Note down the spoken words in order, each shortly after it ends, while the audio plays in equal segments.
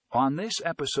On this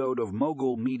episode of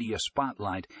Mogul Media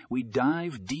Spotlight, we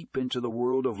dive deep into the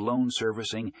world of loan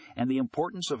servicing and the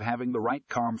importance of having the right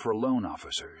CRM for loan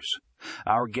officers.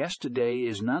 Our guest today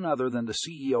is none other than the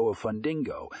CEO of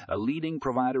Fundingo, a leading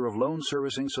provider of loan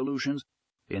servicing solutions.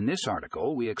 In this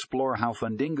article, we explore how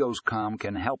Fundingo's CRM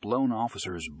can help loan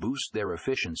officers boost their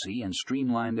efficiency and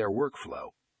streamline their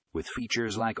workflow. With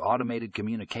features like automated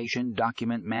communication,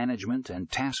 document management,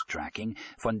 and task tracking,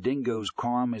 Fundingo's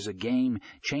CRM is a game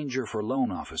changer for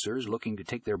loan officers looking to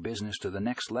take their business to the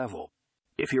next level.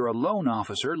 If you're a loan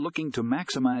officer looking to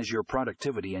maximize your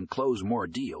productivity and close more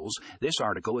deals, this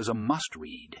article is a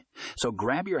must-read. So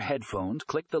grab your headphones,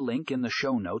 click the link in the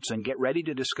show notes, and get ready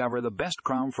to discover the best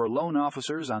CRM for loan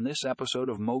officers on this episode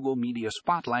of Mogul Media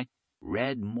Spotlight.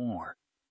 Read more.